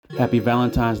Happy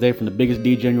Valentine's Day from the biggest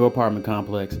DJ in your apartment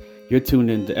complex. You're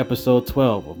tuned in to episode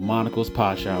 12 of Monocle's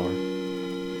Posh Hour.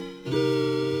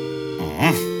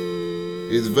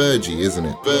 It's Virgie, isn't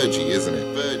it? Virgie, isn't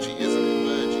it? Virgie, isn't it?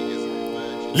 Virgie, isn't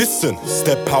it? Virgie. Listen,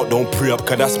 step out, don't pre up,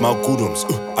 cause that's my goodums.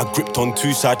 I gripped on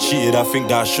two, so I cheated, I think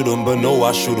that I shouldn't, but no,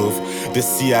 I should've. The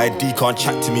CID can't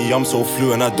chat to me, I'm so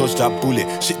fluent, I dodged that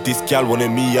bullet. Shit, this gal wanted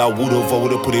me, I would've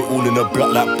put it all in a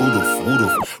block like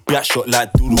would've. Black shot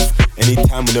like doodle.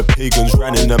 Anytime when the pagans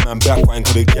ran in, the man back wine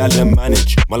could a gal them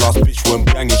manage. My last bitch weren't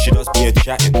banging, she does be a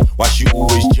chatting. Why she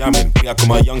always jamming? Black on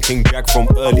my young king back from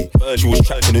early. She was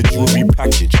trapped in a jewelry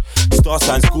package. Star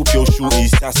sign Scorpio, shorty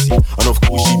sassy. And of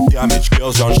course she damaged.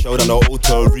 Girls round showed on the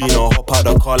auto arena. Hop out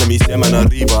the car, let me say man a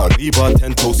Reba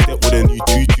 10-toe step with a new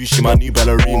tutu, she my new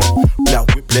ballerina. Black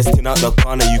whip blessed out the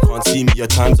corner, you can't see me, your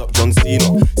time's up John Cena.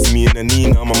 See me in the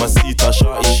Nina, mama Sita,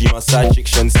 shawty, she my side chick,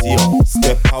 see her.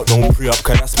 Step out, don't pre up,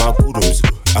 cause that's my goodums.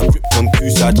 I gripped on two,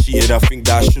 so I cheated, I think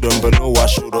that I shouldn't, but no, I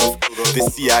should've. The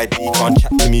CID can't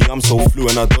chat to me, I'm so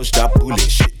fluent, I dodged that bullet.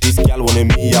 Shit, this gal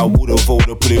wanted me, I would've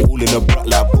put it all in a block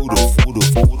like would've.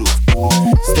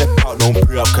 Step out, don't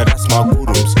pre up, cause that's my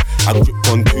goodums. I gripped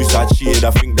on two, so I cheated,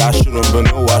 I think that I shouldn't, but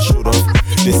no, I should've.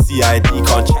 The CID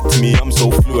can't chat to me, I'm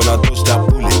so fluent, I dodged that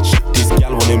bullet. Shit, this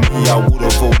gal wanted me, I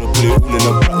would've put it all in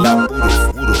a block like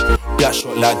would've. Black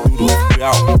shot like doodle,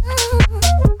 yeah.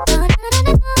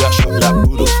 Black shot like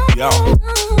doodle, yeah.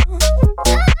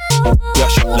 Black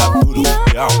shot like doodle,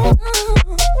 yeah.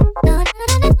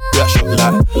 Black shot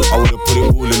like, I would've put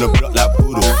it all in a block like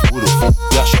doodle.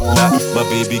 Black shot like, my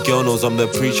baby girl knows I'm the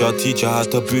preacher. Teach her how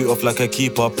to boot off like a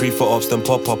keeper. Pre for ops, then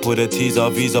pop up with a teaser.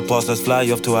 Visa pass, let's fly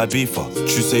off to Ibiza. True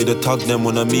say the tug, them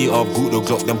when I meet up. Boot the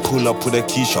Glock, then pull up with a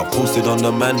keyshot. Posted on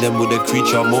the man, then with a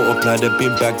creature. Multiply the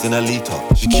bin bags in a liter.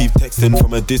 She keep texting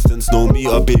from a distance, no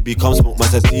meter. Baby, come smoke my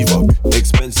sativa.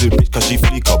 Expensive bitch, cause she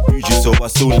fleek up. Bougie, so I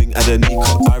still link at a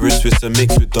Nika. Iris Swiss and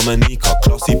mix with Dominica.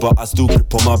 Classy, but I still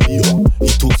grip on my beater. He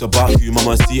talks about you,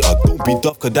 mama see her. Don't be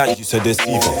duff, cause that you said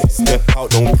deceiver. Step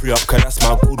out, don't pre up, cause that's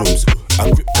my goodums. I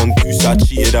gripped on two, so I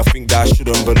cheated, I think that I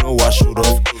shouldn't, but no, I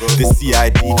should've. The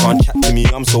CID can't chat to me,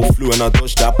 I'm so fluent, I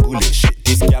dodged that bullet. Shit,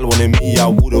 this gal wanted me, I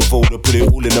would've put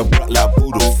it all in a block like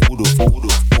would've.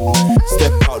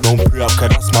 Step out, don't pre up, cause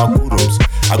that's my goodums.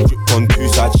 I gripped on two,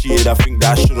 so I cheated, I think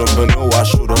that I shouldn't, but no, I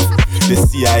should've. The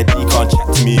CID can't chat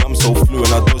to me, I'm so fluent,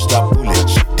 I dodged that bullet.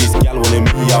 Shit, this gal wanted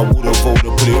me, I would've put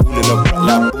it all in a block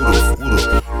like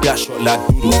would've. Black shot like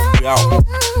doodle, yeah.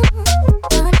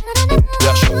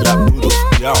 Black shot like doodle,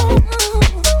 yeah.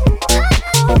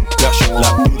 Black shot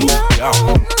like doodle, yeah.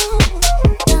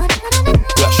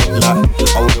 Black shot like,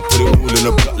 I would've put it all in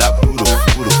a block like doodle.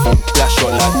 Black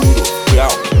shot like doodle,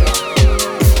 yeah.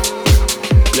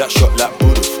 Black shot like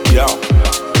doodle, yeah.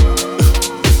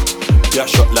 Black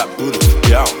shot like doodle,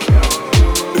 yeah.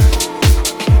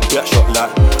 Black shot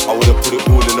like, I would've put it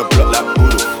all in a block like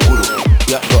doodle.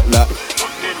 Black shot like.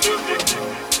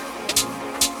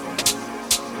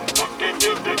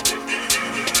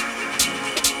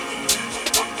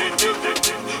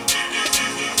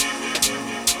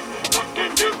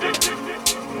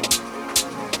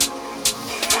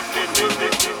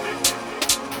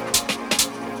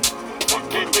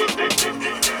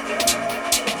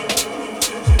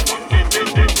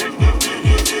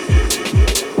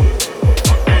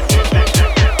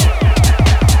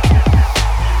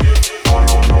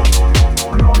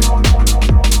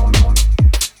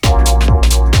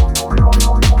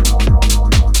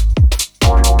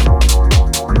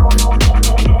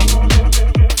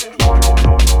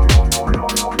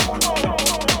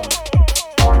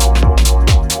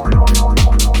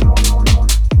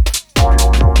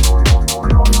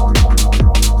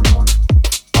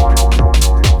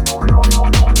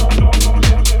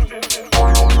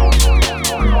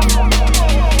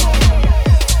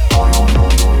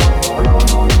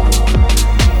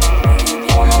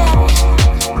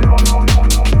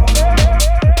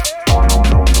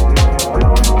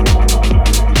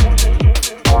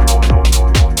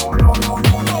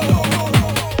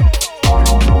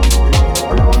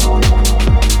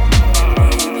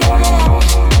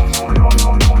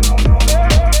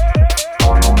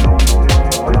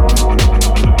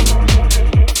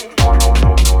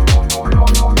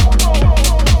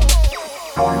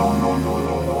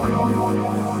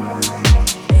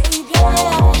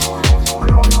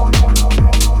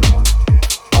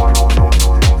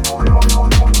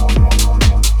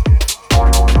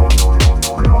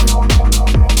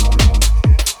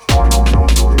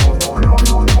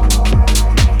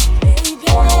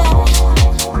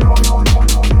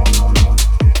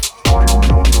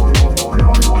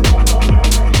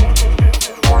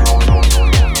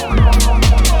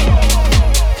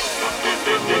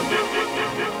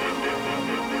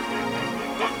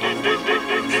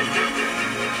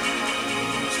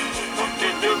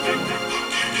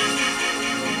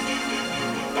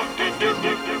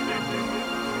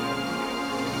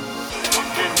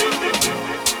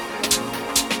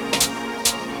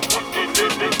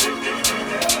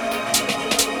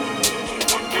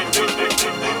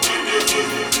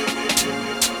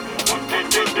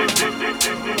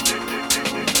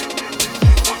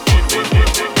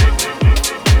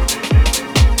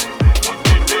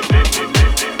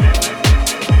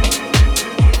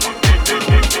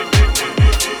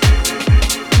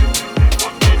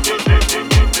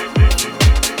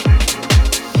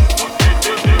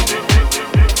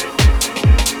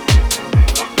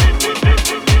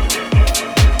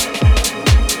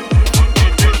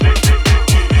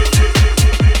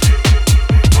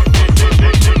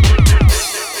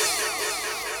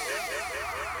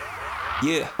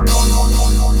 Yeah.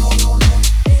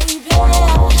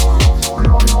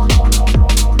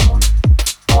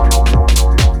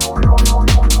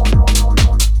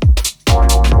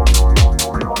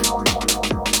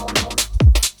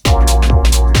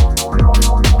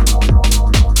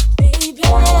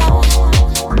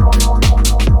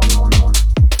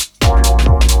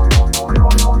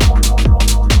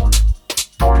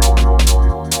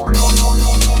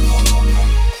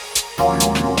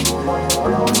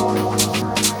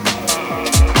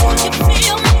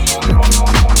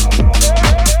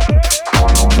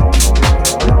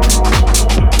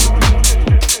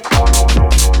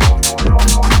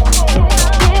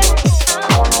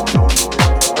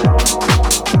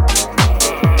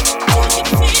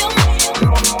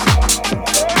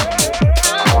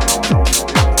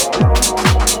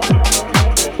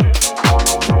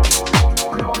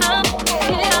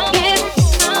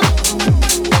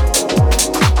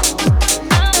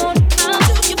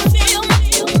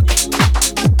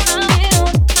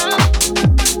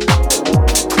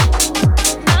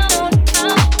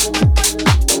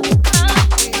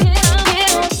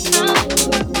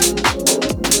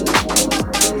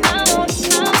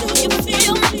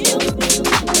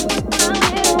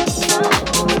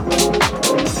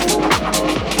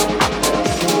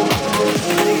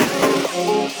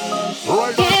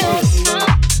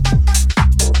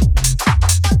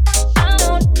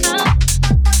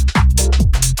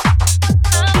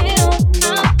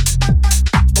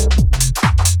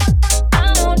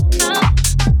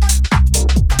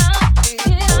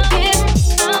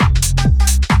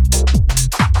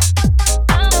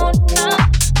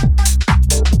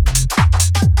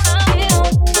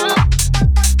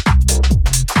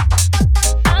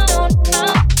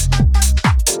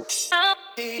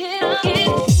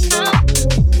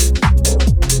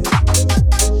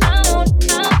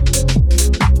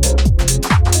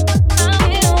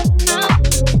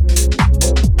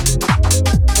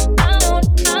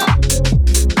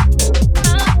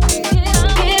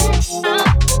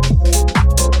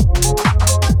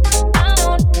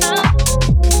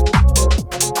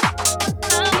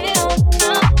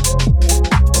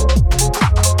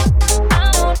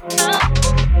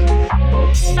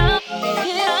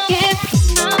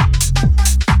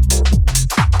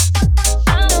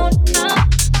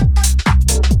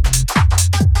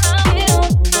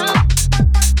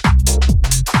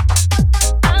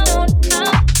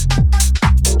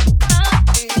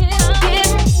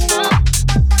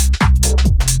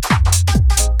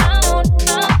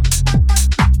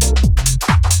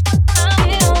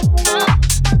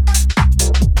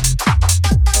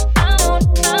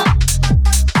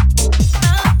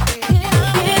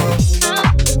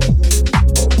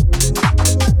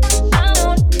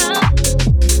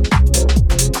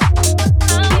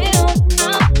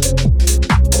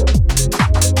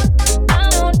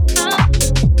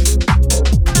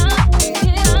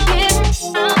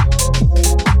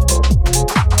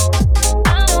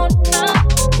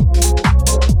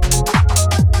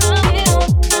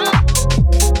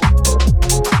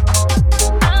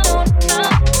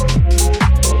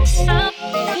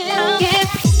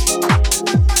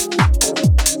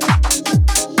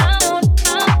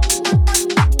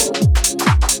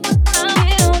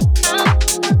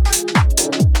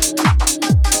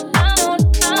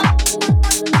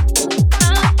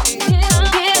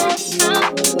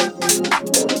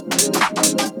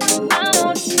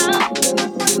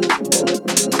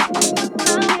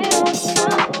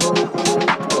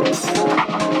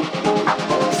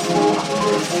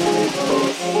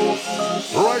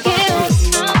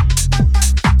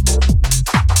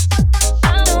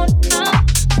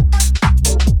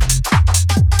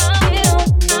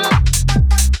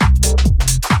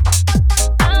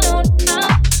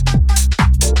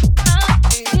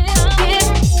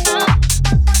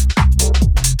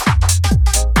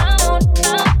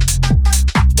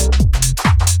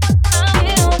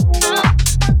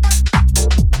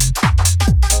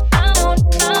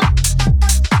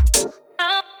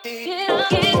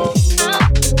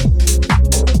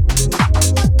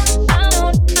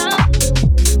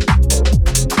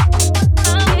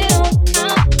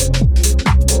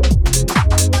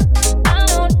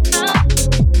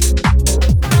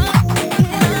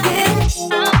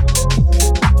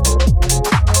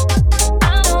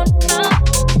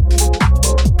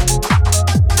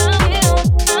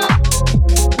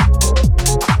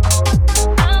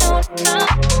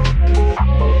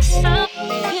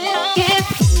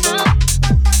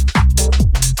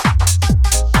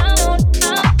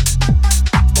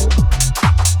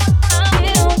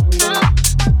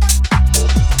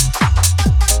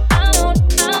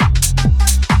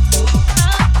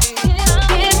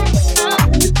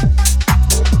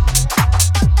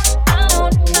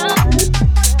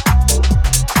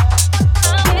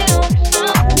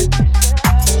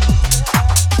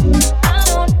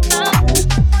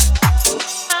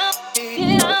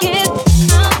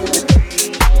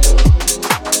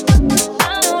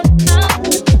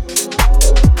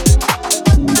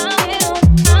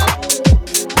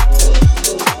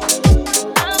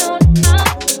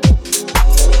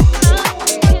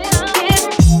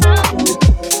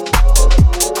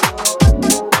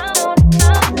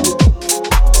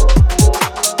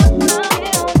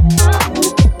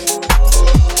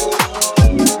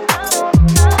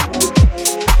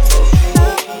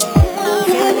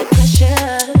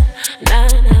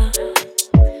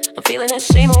 feeling that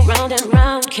same old round and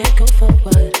round, can't go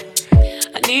forward.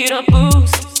 I need a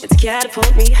boost, it's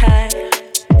catapult me high.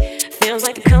 Feels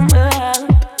like the come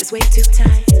up is way too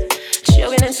tight.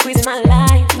 Choking and squeezing my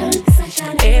life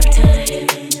every time.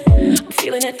 I'm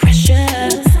feeling that pressure,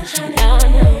 no,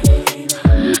 no.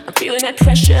 I'm feeling that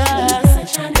pressure,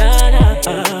 no,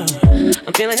 no.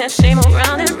 I'm feeling that same old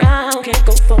round and round, can't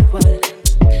go forward.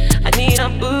 I need a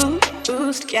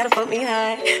boost, catapult me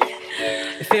high.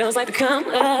 It feels like the come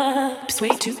up is way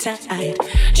too tight.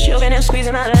 Choking and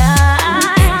squeezing my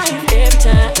life every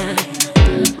time.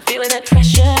 I'm feeling that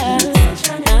pressure,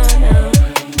 no, no.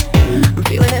 I'm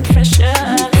feeling that pressure,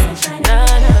 no,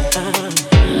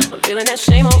 no. I'm feeling that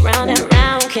same old round and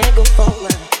round, can't go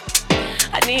forward.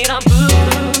 I need a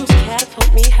boost,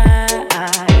 catapult me high.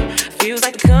 Feels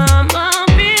like the come up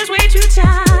is way too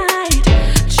tight.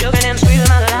 Choking and squeezing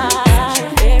my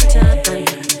life every time.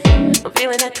 I'm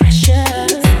feeling that pressure,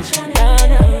 no,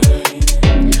 no.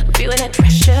 I'm feeling that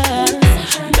pressure,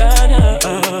 no, no.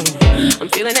 I'm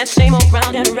feeling that same old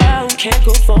round and round, can't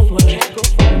go forward. Can't go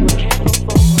forward, can't go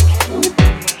forward.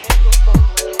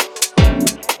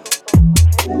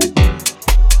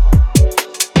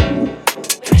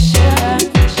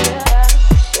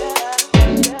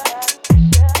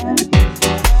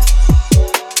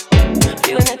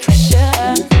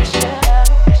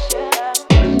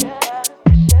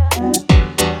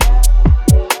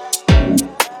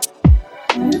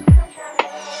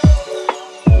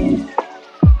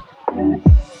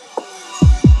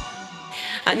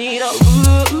 I need a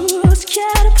boost,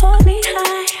 catapult me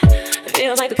high. It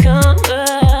feels like the come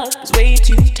up is way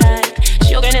too tight.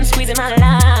 Choking and squeezing my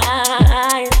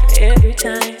life every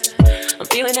time. I'm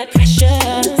feeling that pressure,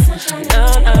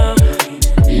 no, no.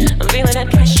 I'm feeling that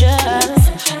pressure,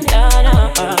 no,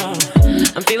 no.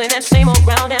 I'm feeling that same old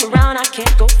round and round, I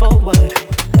can't go forward.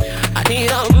 I need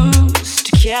a boost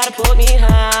to catapult me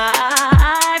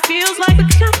high. Feels like the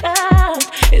come up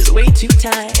is way too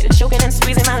tight. Choking and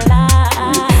squeezing my life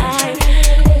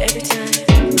every time.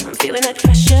 I'm feeling that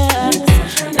pressure,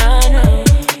 no, no.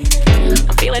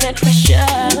 I'm feeling that pressure,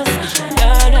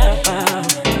 no, no.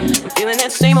 I'm feeling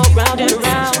that same old round and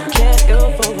round, can't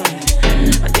go forward.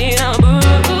 I need a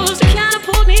boost to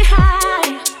catapult me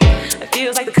high. It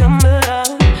feels like the come up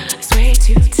is way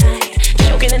too tight.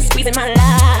 Choking and squeezing my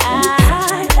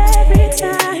life every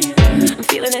time. I'm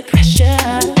feeling that pressure,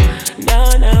 no,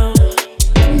 no.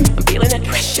 I'm feeling that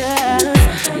pressure,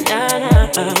 no,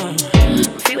 no.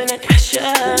 I'm feeling that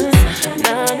pressure,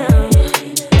 no, no.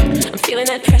 I'm feeling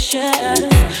that pressure,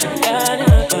 no,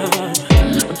 no.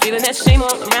 I'm feeling that same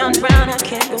old round and round, I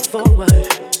can't go forward.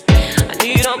 I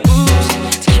need a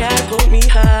boost to catapult me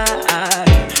high.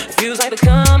 Feels like the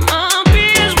come up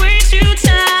is way too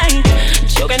tight.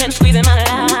 Choking and squeezing my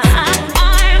life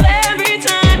every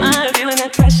time. I'm feeling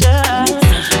that pressure,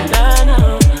 no,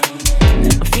 no.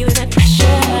 I'm feeling that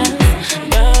pressure,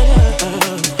 no,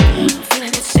 no. I'm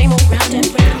feeling that same old round and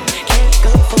round, can't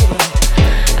go forward.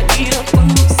 I need a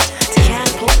boost to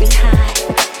catapult me high.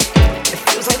 It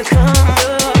feels like the come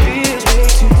up is way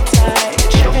too tight.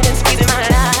 Choking and squeezing my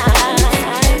life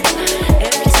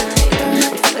every time.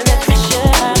 I'm feeling that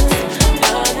pressure,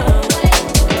 no, no.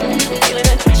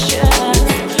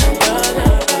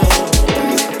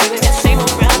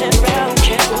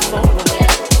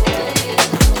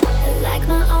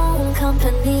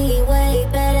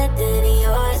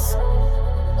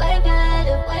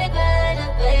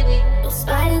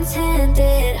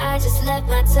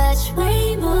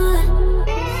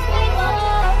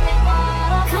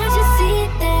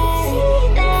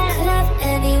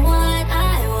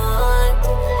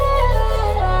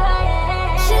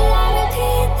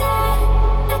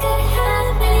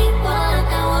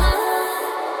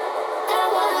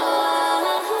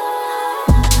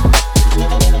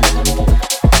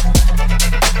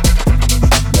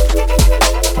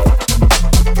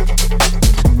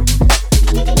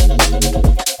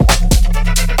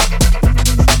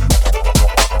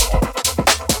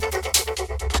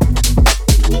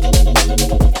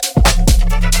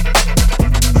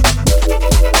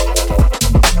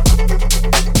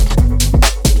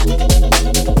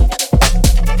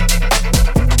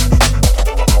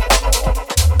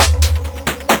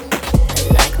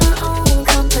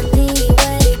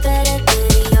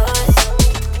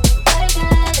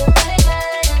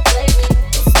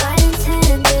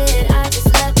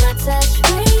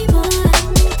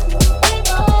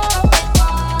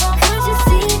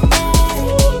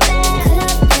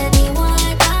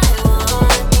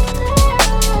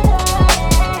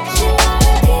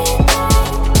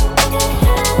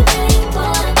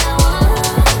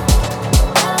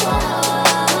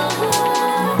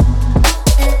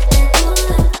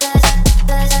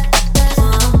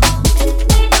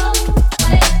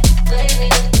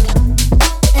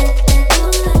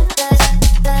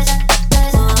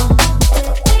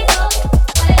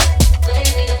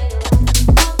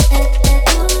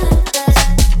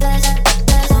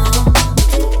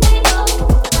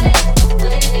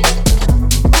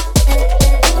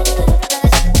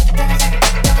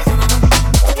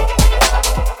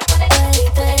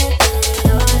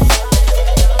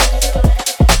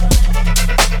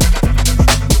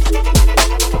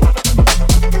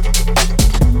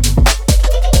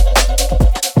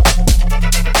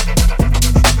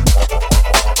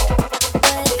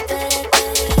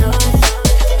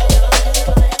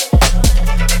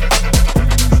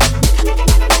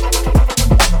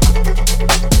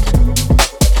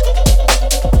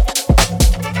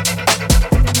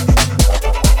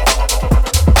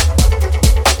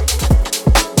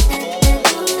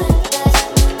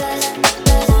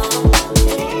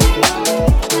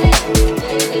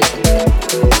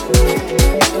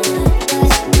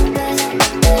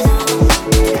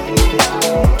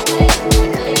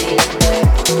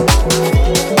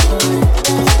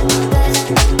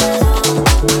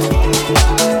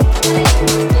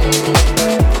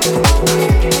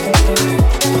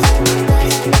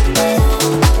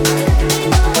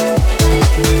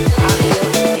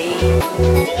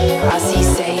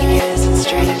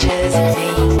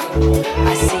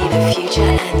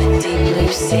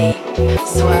 sea,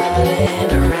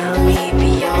 swirling around me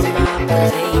beyond my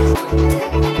belief.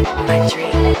 I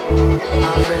dream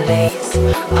of release,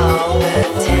 all the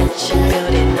tension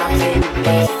building up in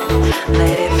me.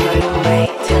 Let it float away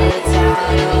till it's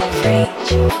out of reach.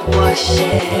 Wash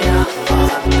it off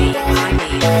of me, I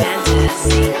need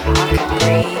fantasy. I can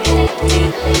breathe in the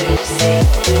deep blue sea.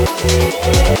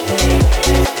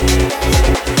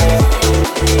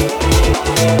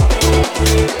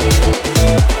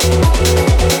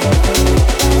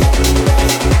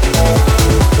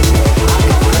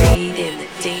 Breathe in the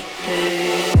deep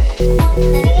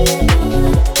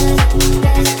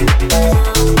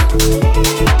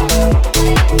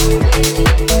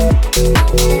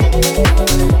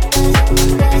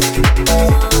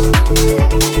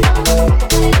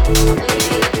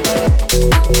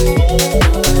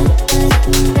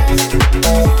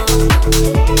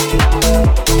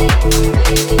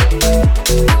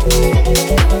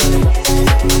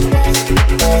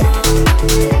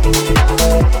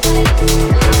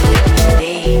I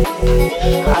see saviors and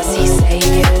strangers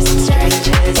in me.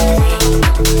 I see the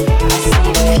future and the deep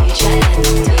blue sea,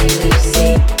 swirling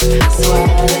around me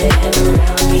beyond my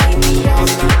belief.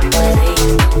 I dream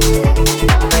of release,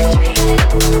 all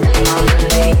the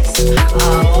tension building up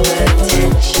in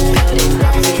me. Let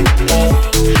it float away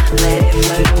till it's out of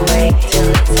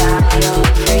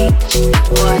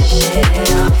reach. Wash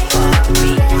it off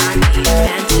of me, I need fantasy.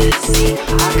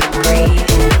 I can breathe in the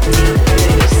deep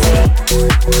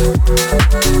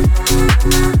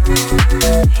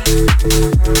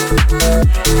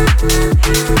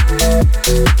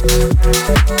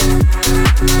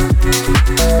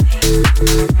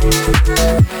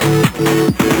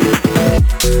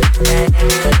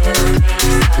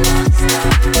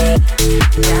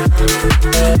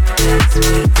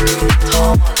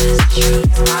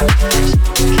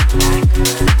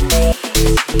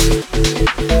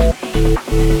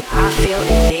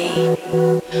sea.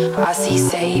 I see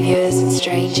saviors and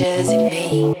strangers in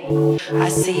me. I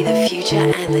see the future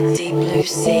and the deep blue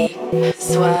sea,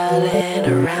 swirling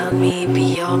around me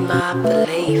beyond my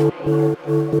belief.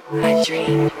 I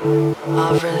dream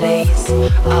of release,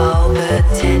 all the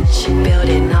tension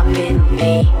building up in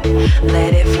me.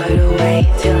 Let it float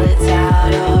away till it's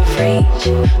out of reach.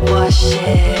 Wash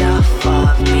it off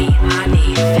of me, I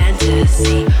need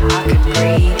fantasy. I can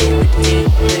breathe in the deep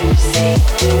blue sea.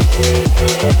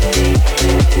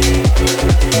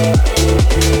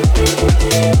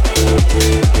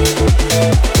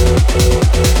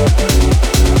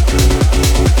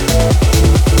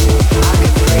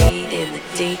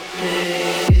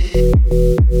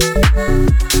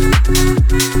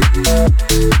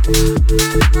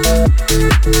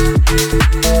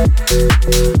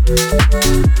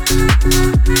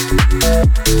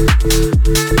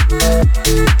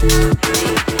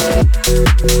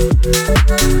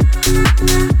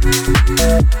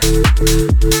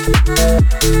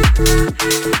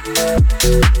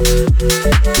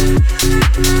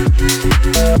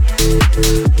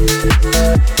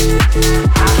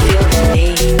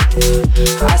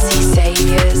 I see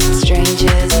saviors and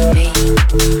strangers in me.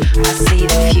 I see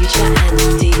the future and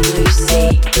the deep blue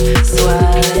sea,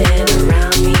 swirling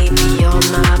around me beyond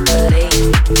my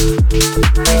belief.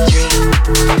 I dream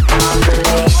of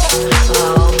release,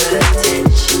 all the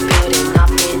tension building up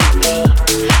in me.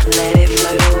 Let it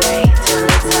float away till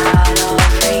it's out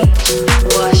of reach.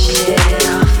 Wash it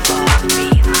off of me,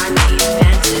 I need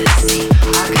fantasy. I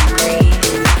can breathe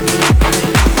in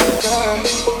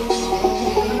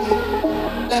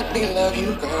Let me love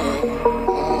you, girl.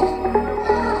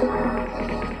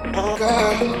 Oh,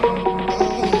 girl.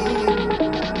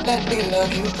 Let me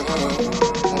love you, girl.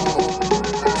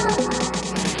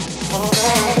 Oh,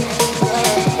 girl.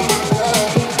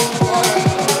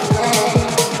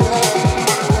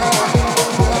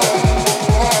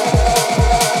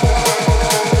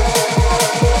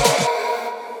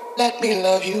 Let me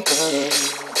love you, girl.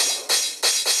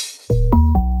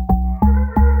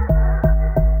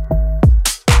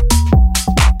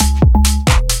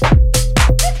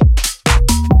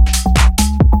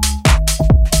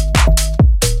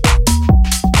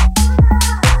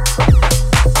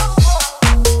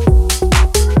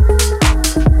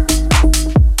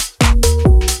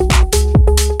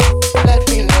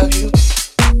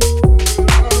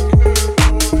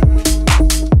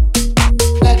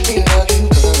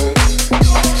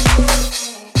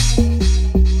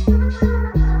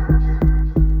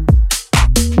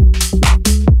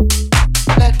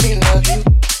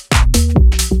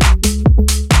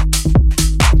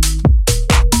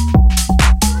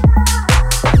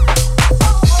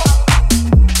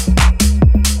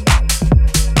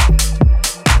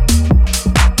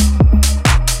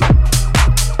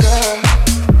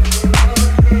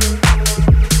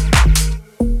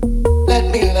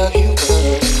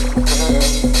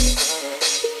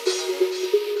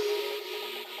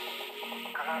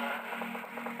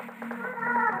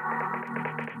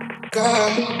 girl.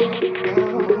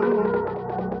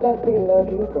 Let me love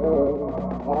you, girl.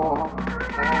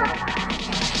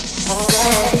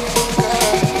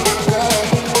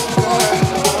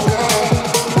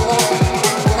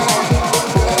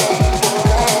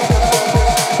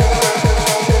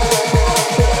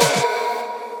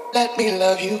 Let me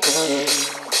love you,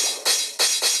 girl.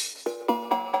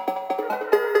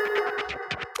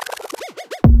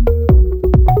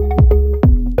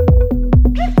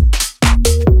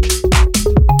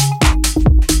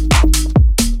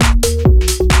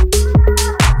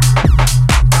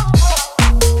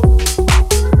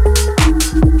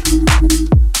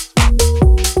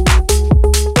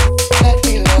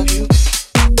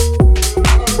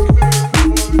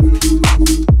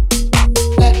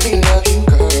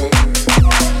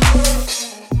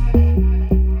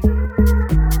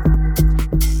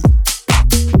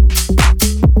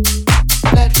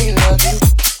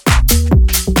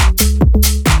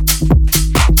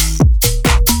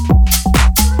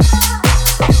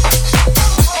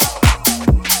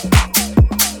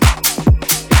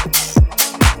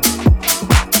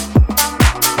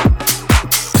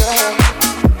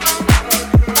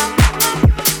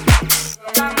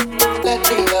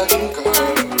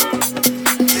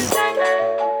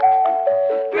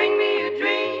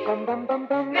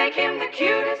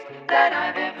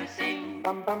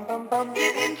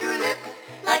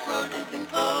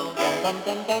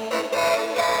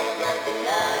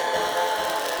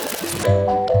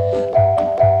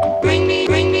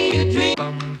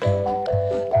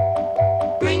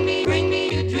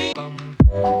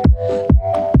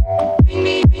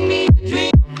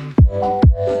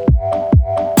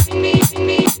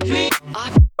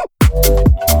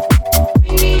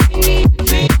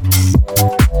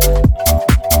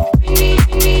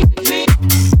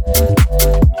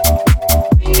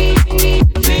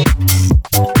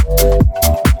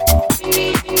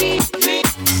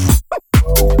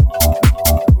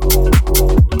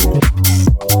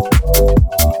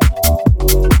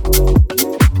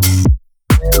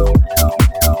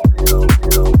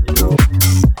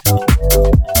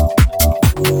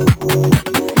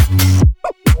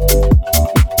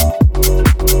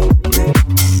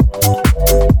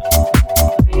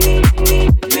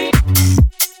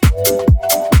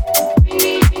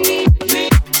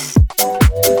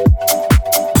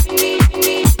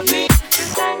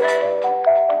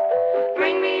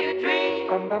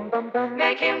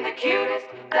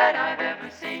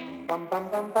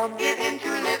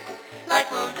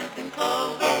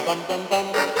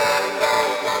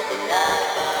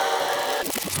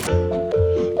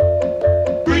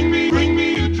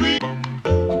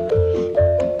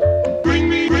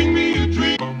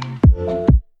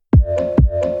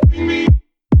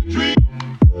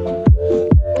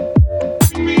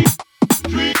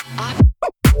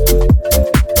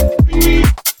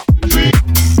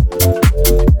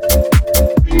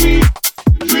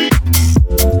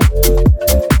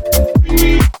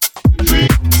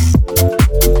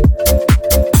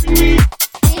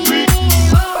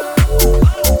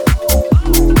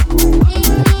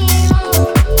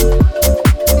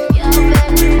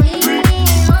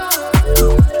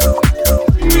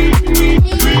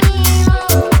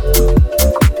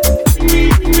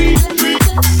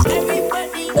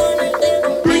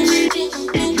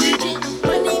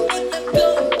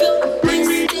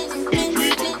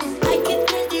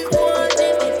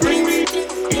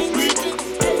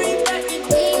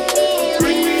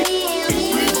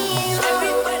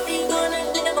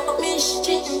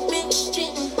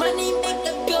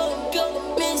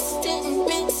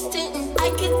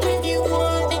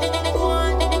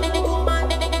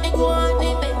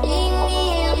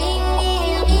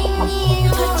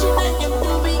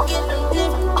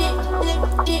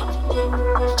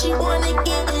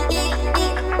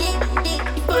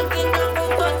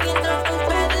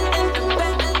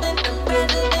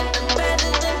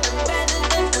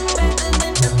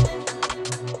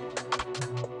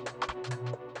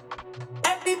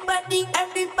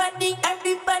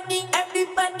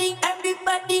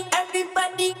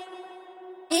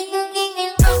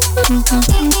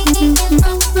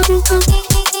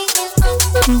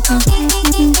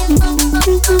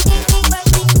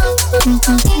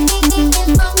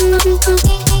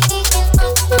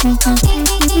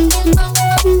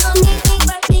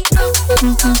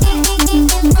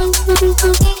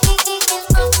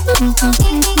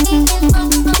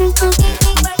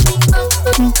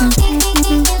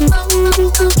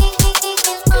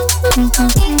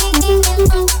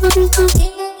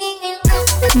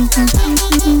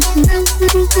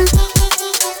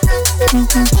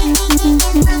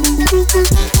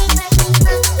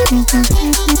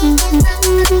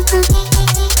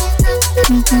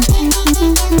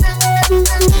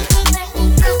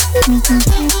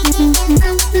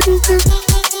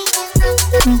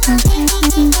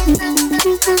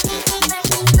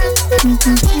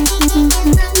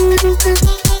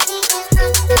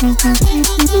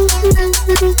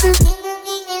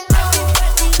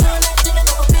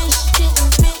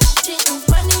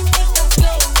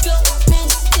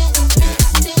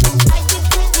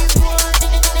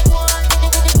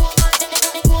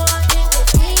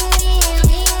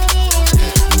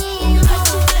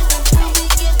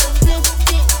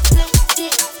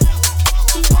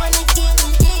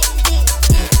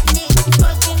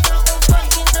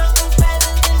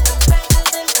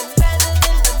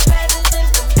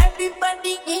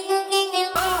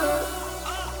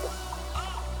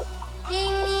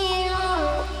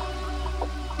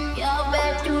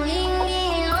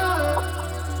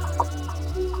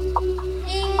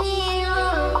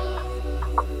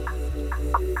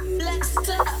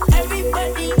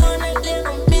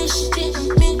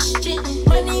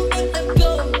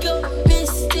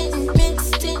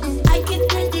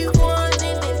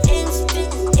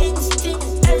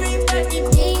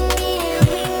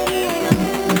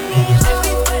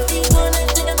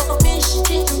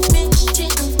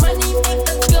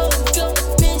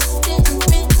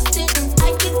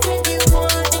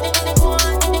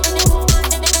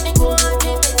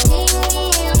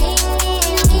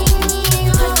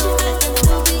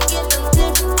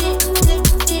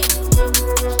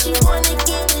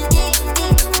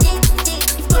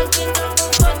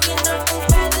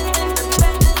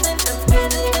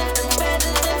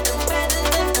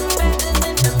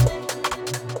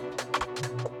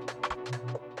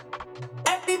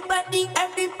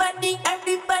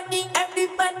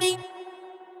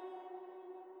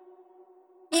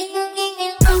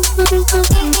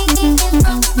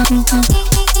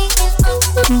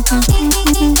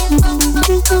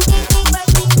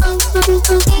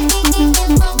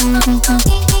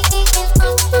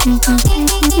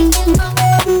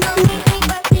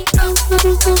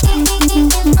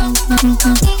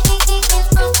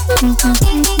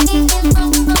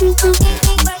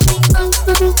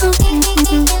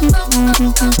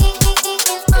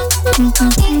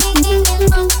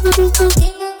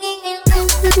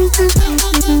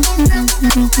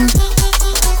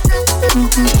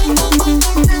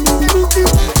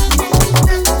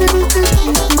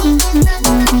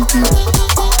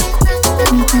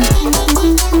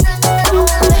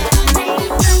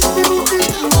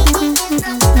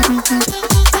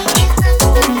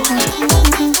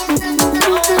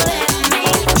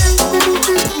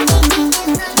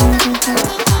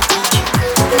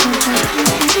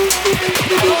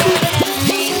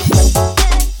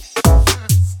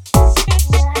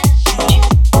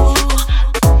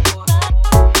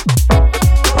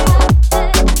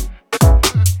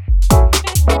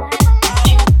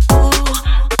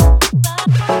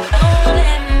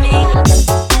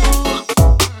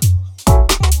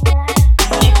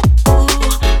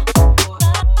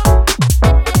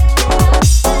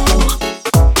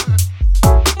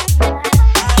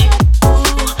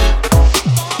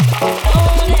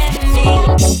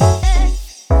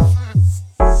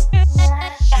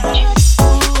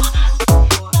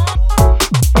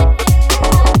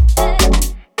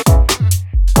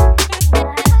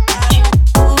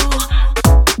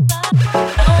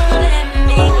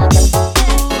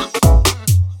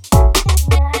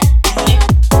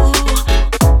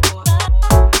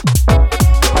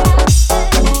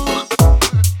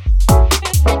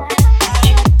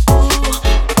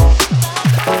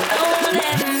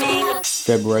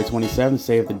 February 27th,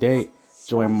 save the date.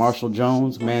 Join Marshall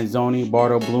Jones, Manzoni,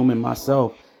 Bardo Bloom, and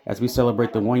myself as we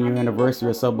celebrate the 1-year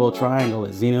anniversary of Subbowl Triangle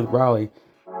at Zenith Raleigh.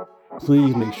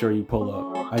 Please make sure you pull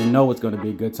up. I know it's going to be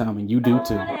a good time, and you do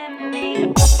too.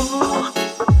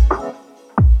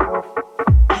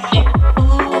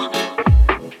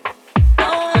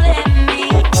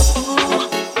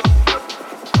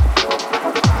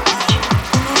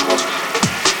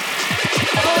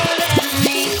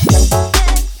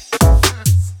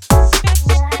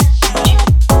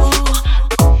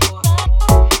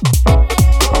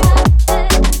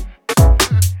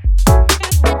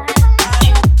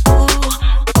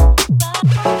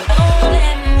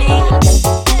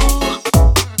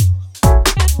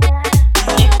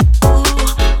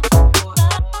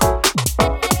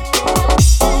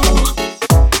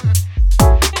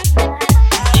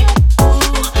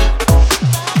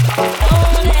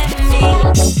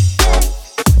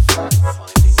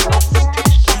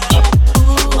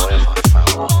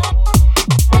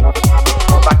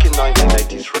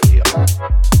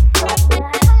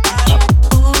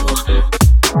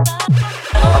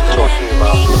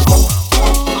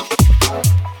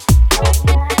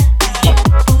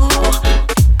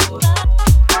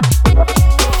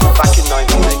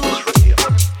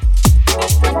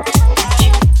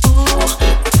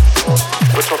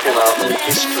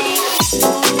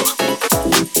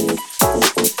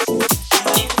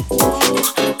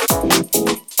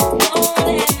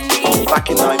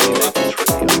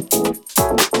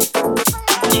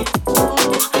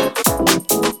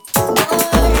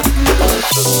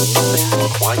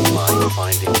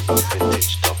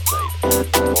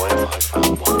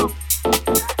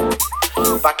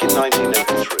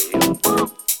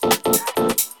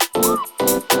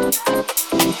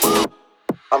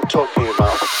 I'm talking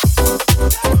about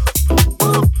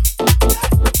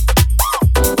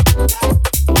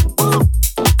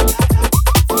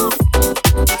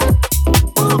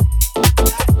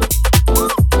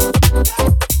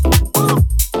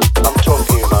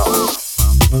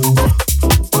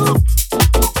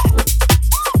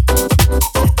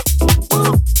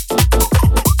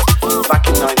back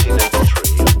in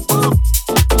 1983.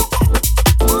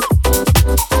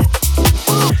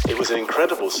 It was an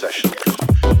incredible session.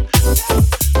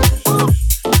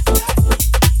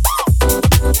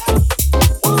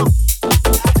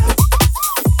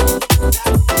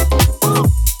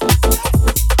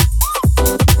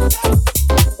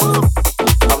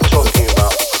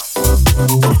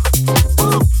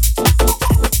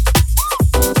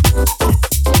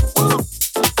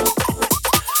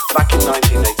 Back in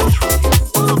 1983,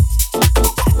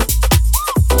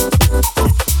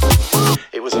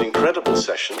 it was an incredible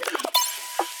session.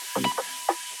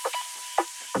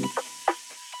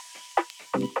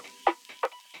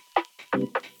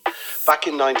 Back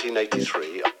in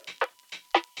 1983,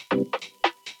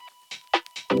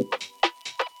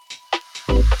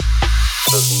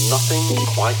 there's nothing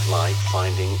quite like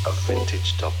finding a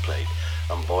vintage dub plate,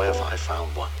 and boy have I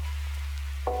found one.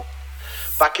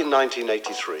 Back in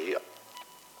 1983,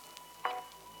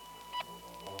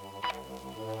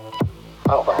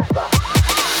 how about that?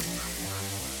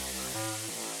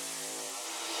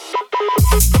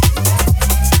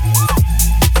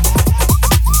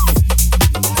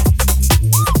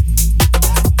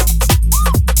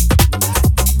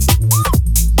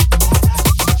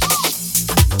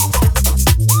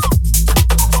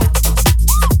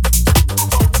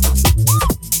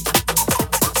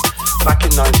 Back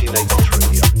in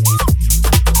 1983,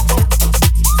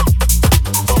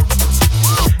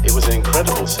 it was an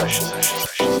incredible session.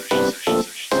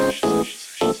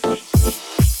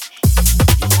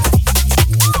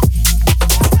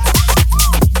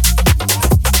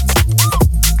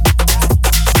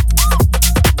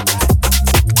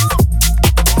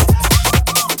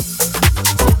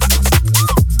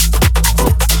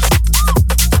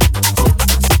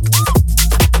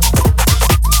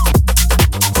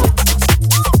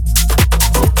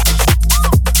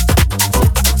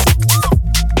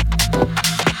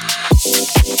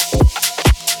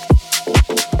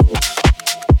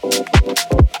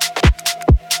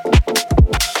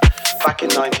 Back in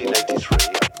 1983,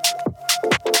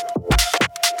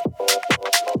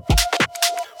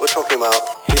 we're talking about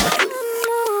history.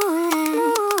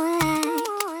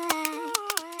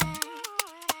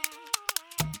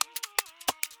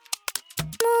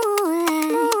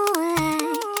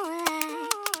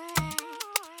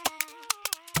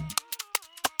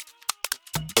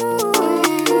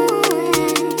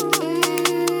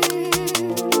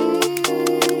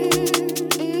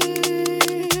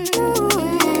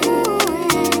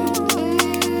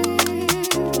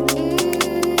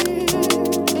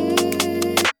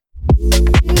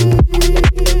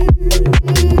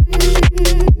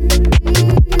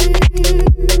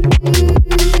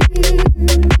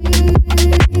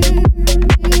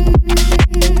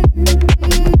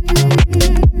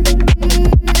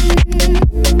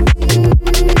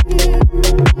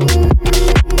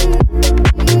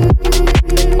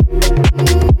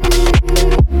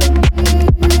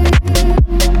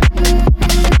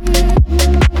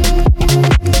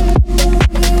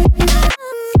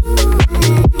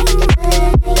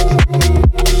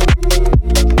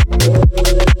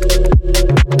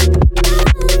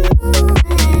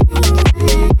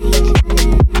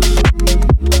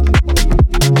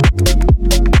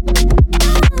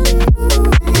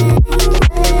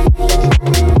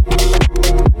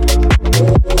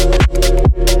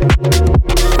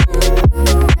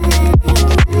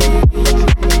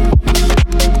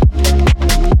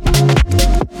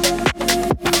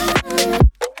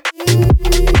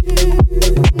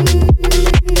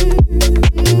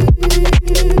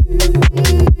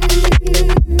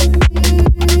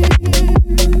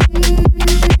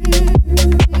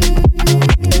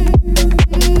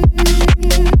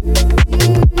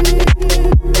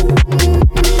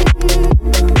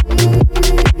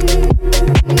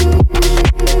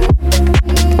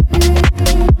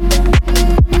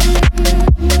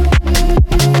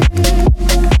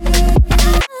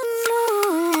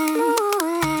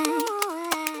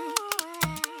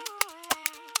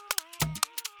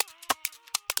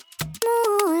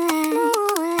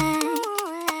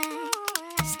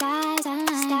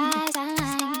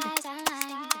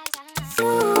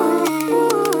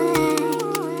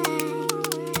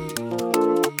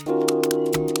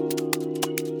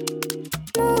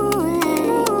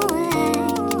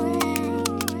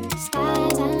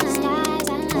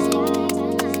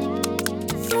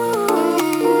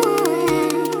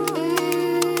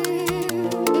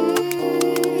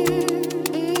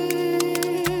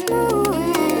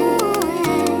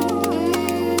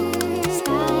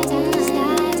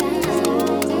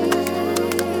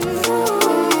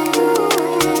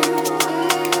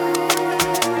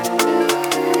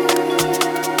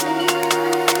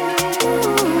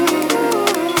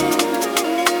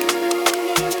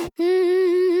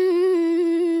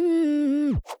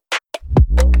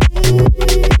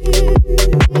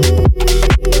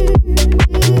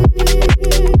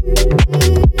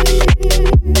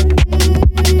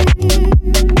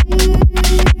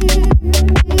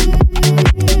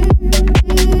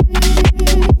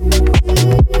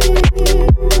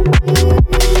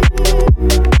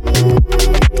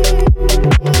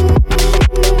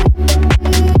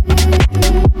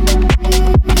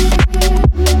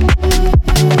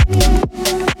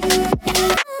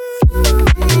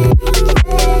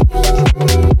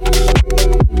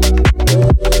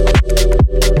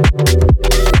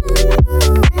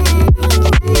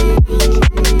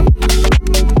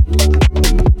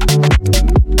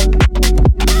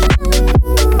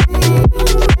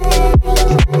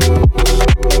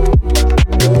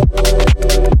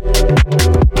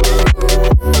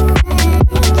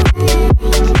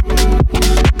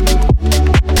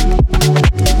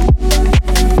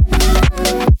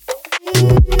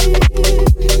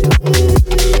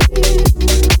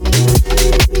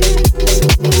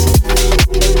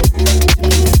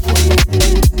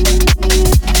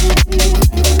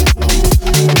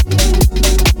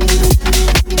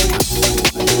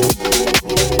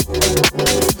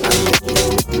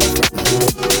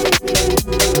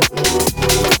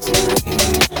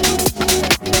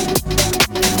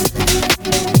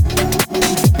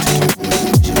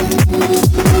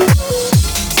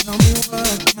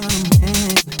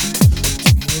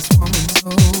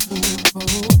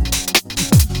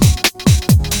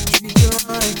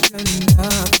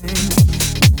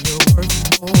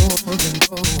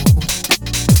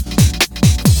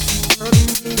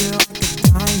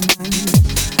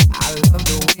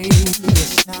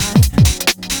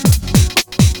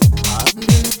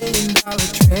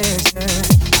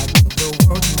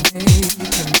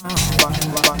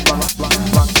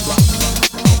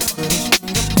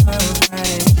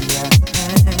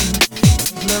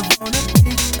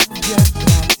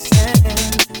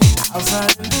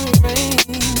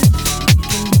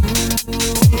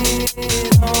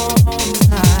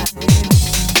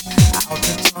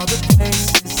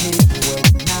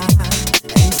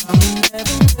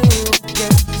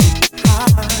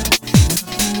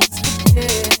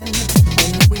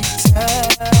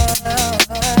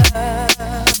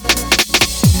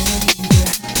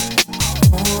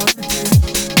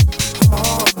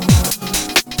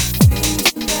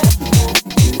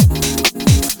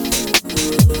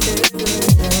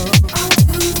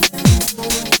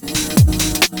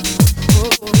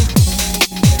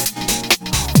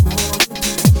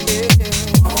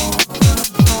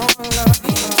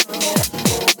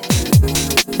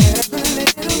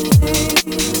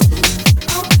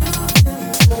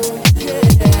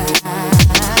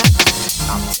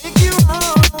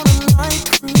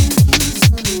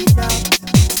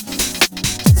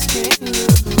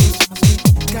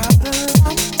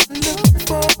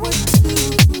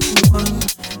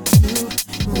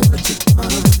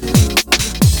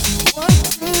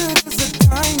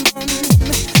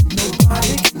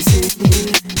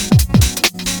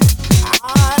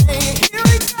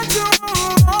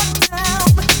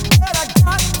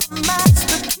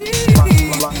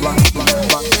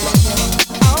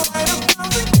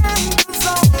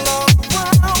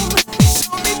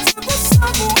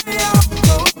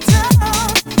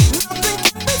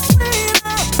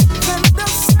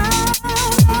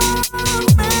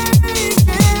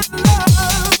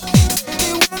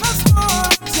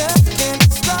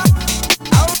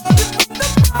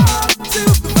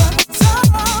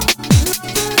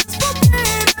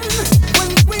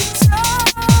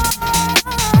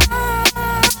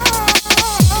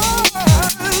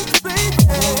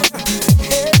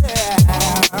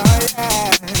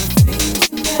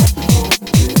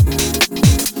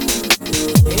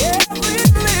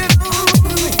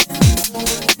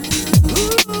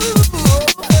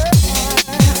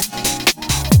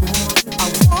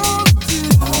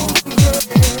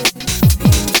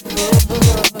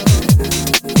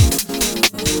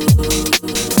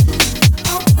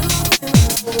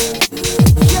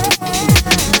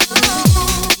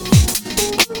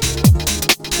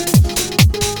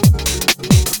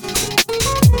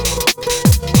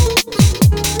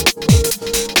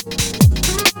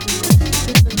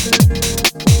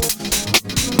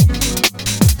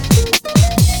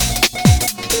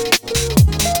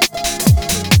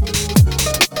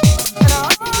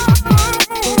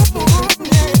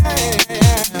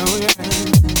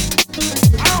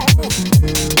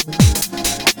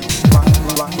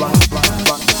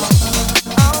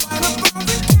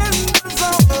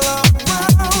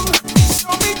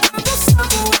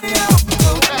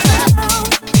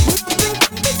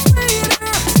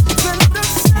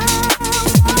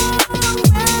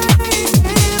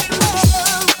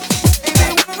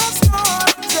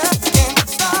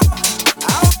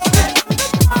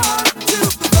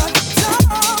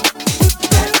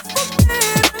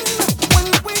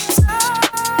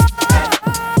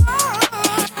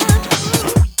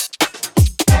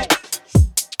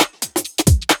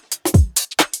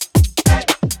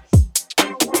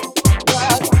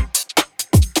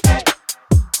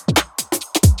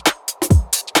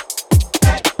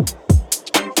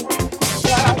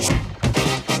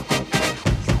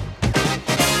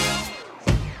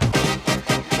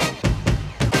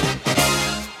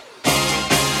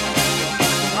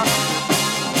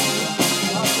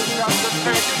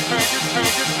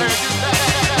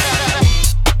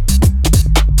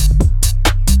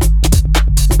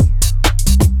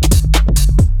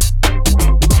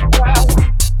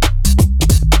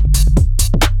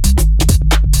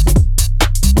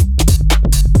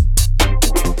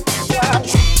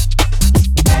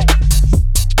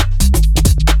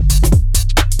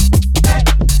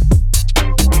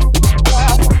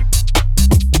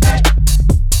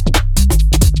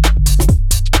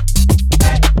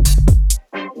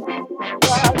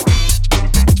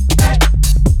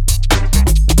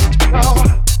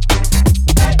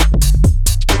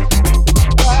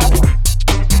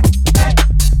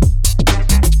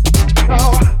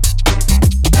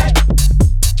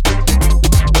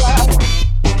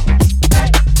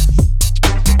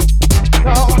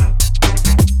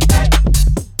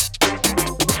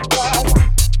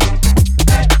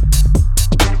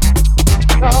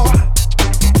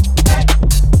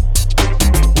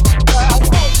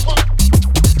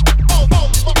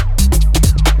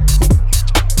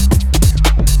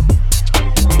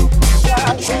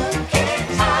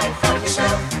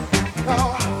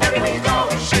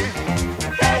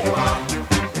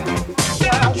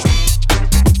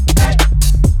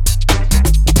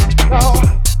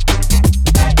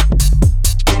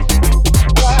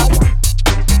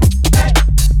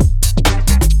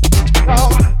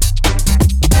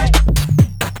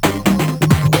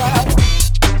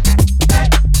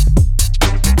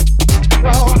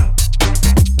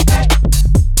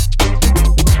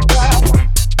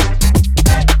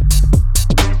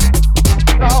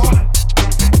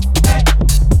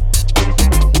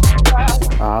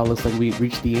 we've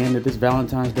reached the end of this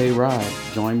Valentine's Day ride.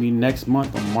 Join me next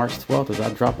month on March 12th as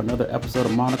I drop another episode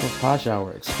of Monocle's Posh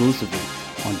Hour exclusively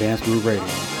on Dance Groove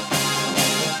Radio.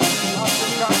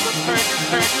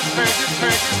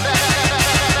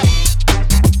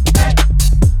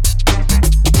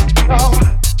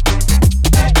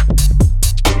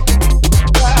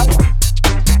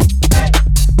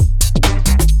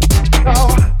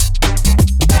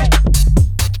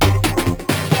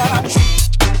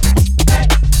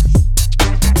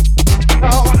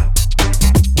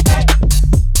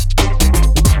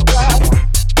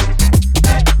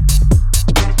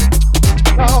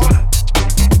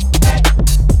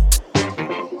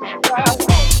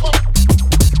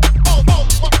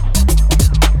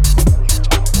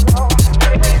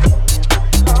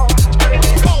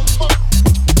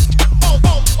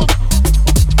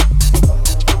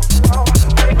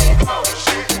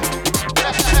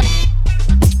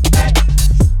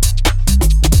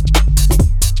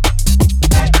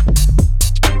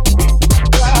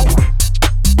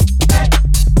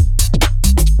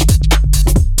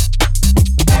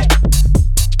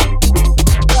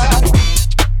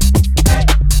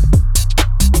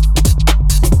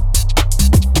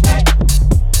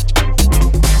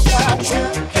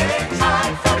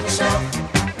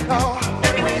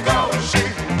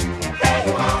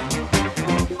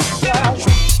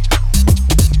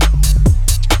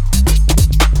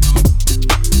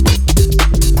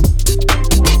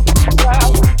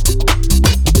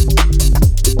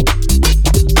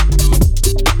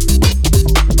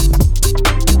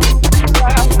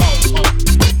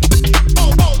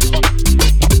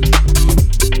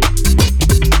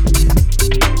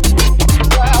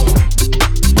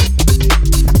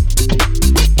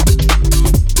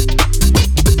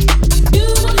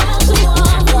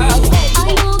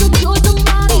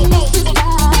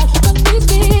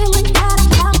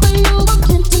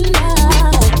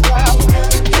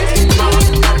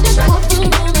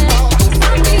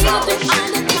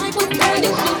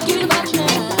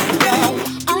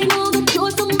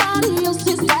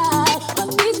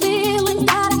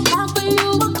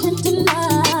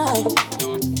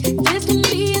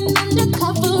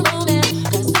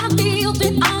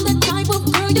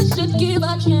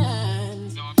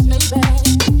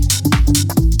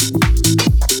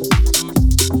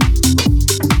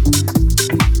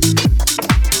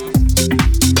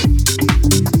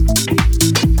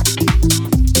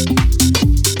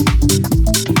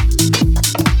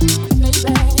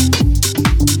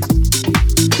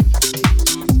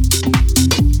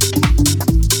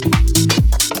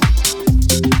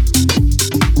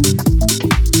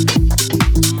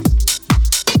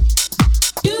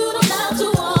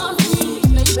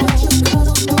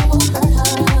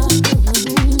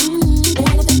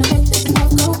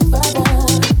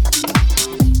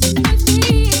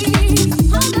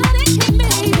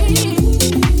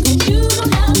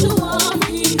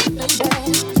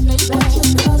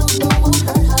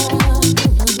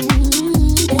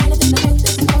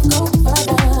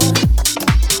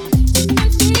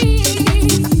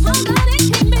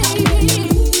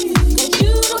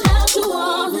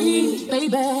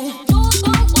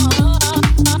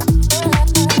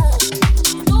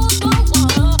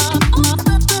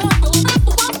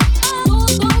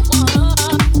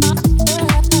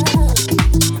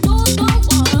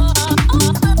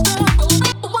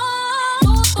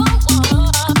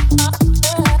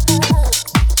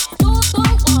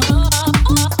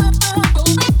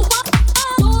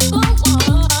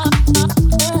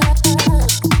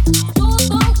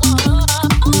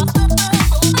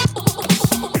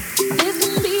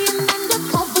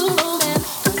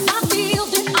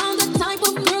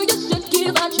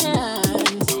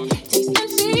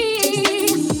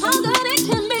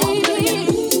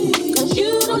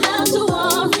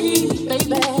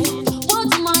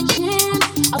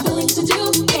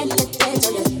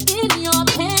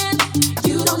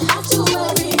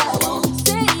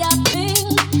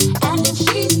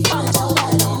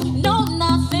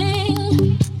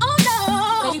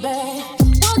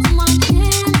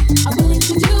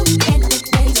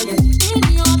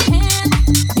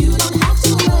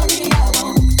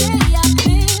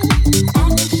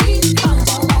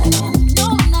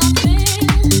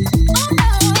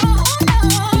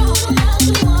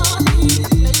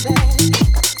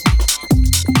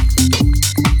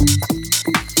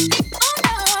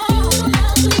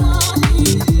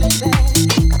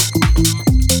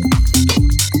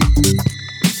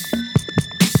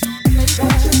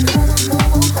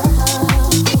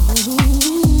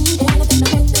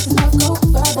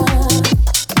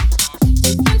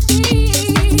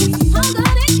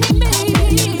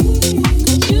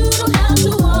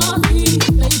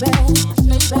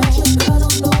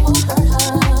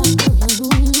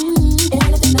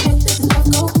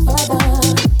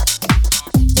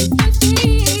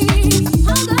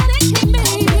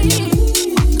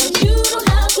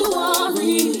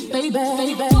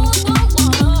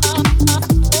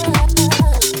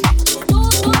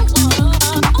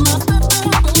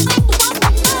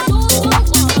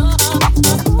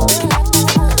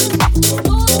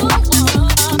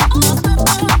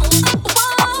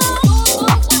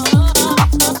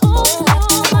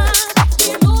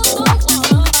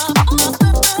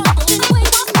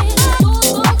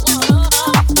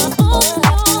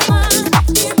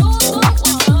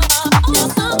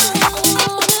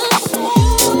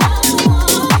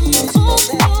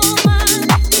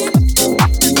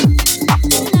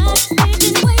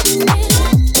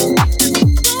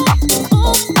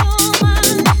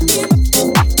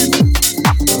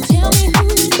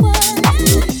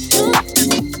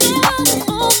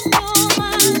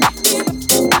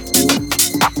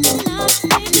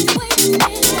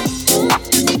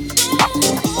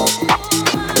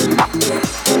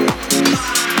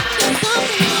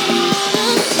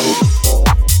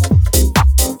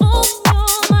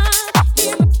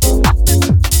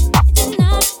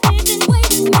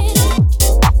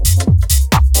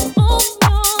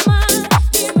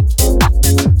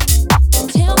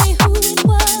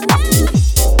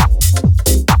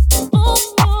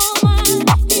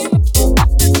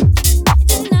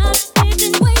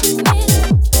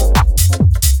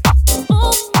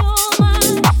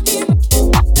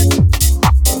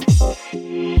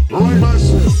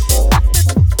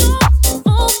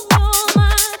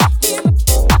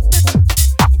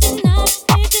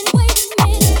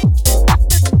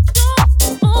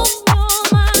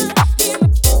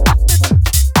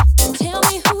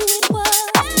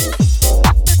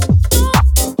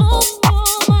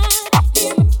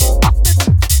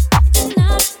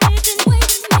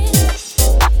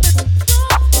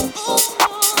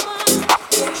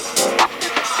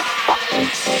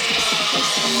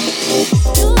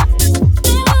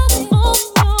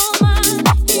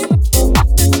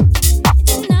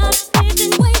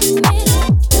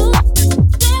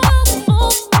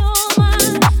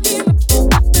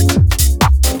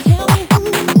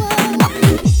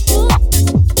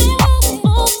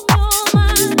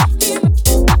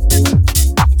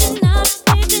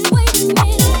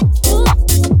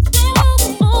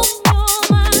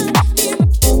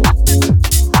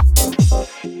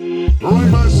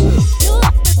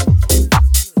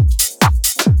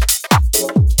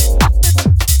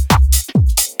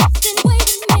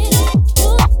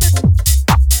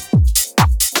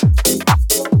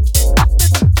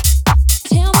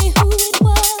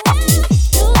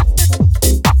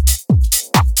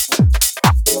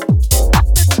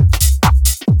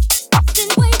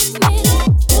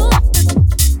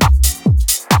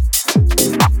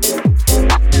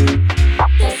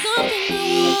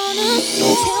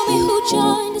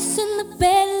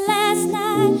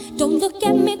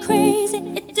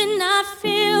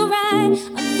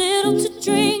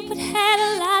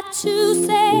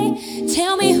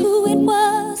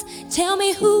 Tell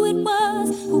me who it was,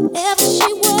 whoever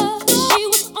she was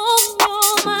on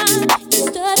your mind. You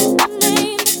stuttered the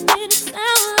name, didn't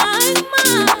sound like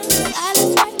mine.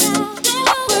 Silence right now,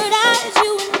 word eyes,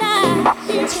 you and I.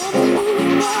 Tell me who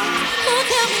it was, oh,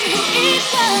 tell me who it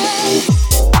was.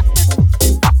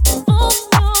 On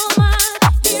your mind,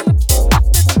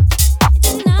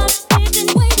 did not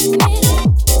think, wait a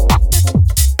minute.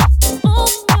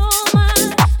 On your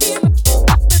mind,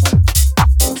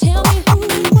 tell me who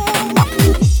it was.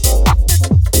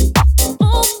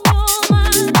 On your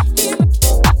mind,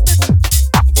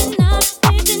 did not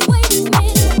think, wait a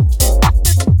minute.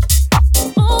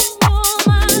 On your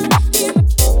mind,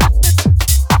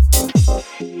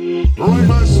 Right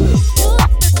myself.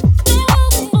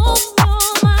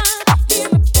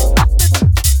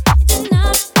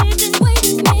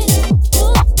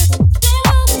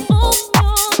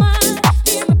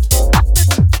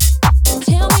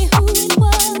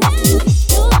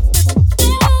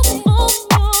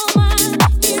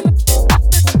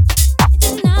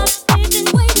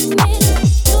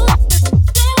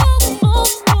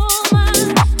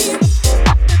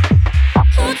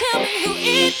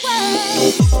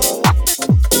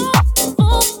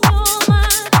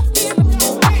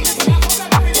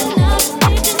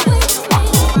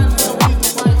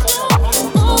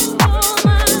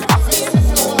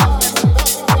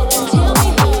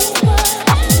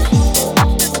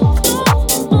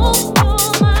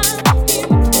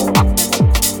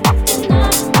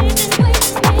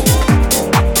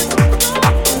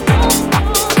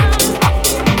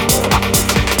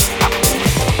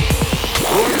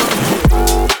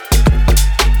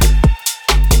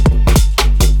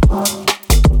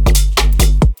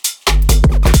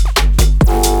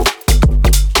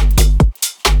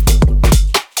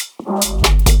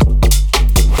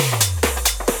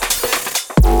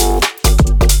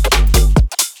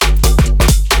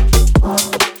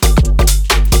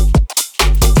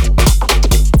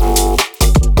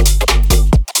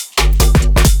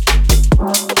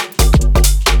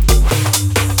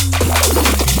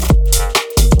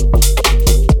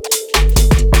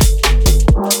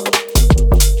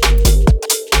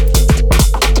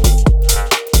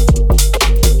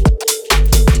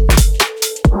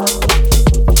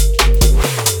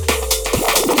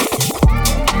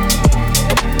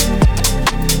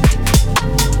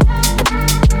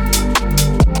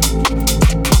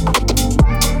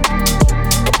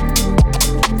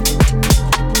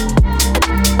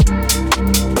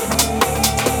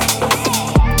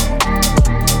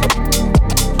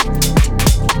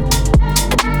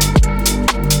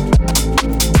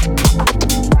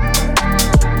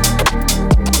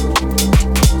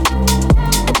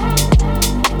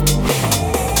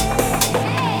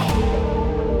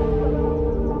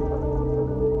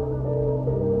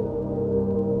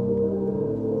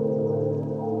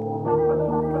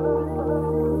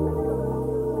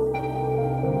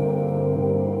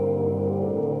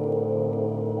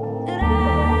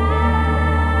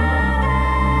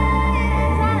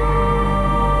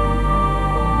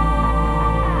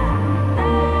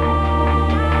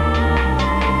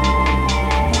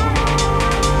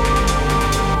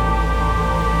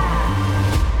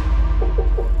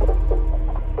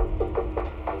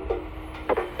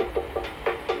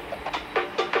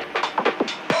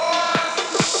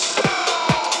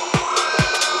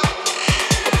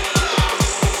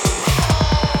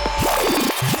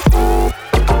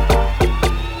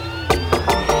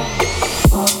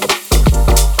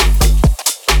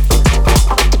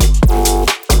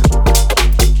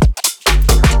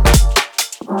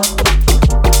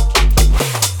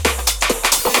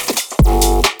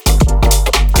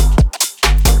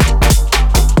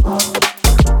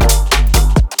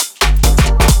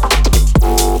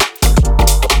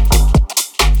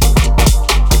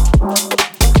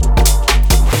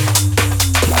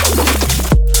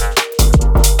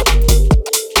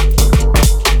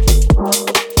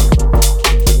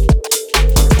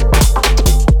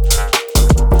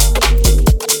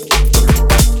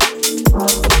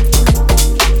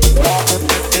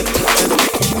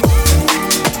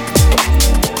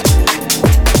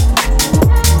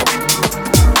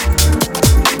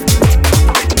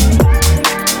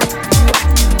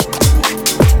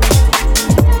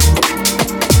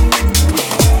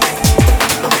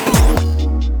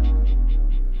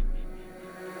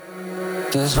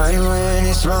 Cause right when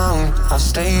it's wrong, I've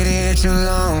stayed here too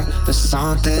long, but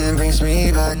something brings me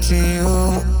back to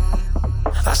you.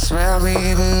 I swear we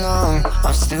belong,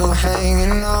 I'm still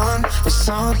hanging on, but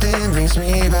something brings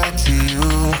me back to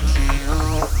you.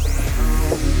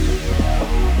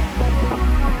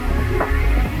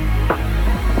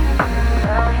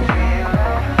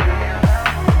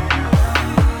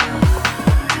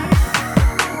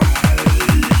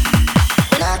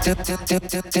 dip, dip,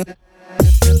 dip, dip,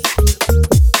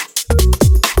 dip.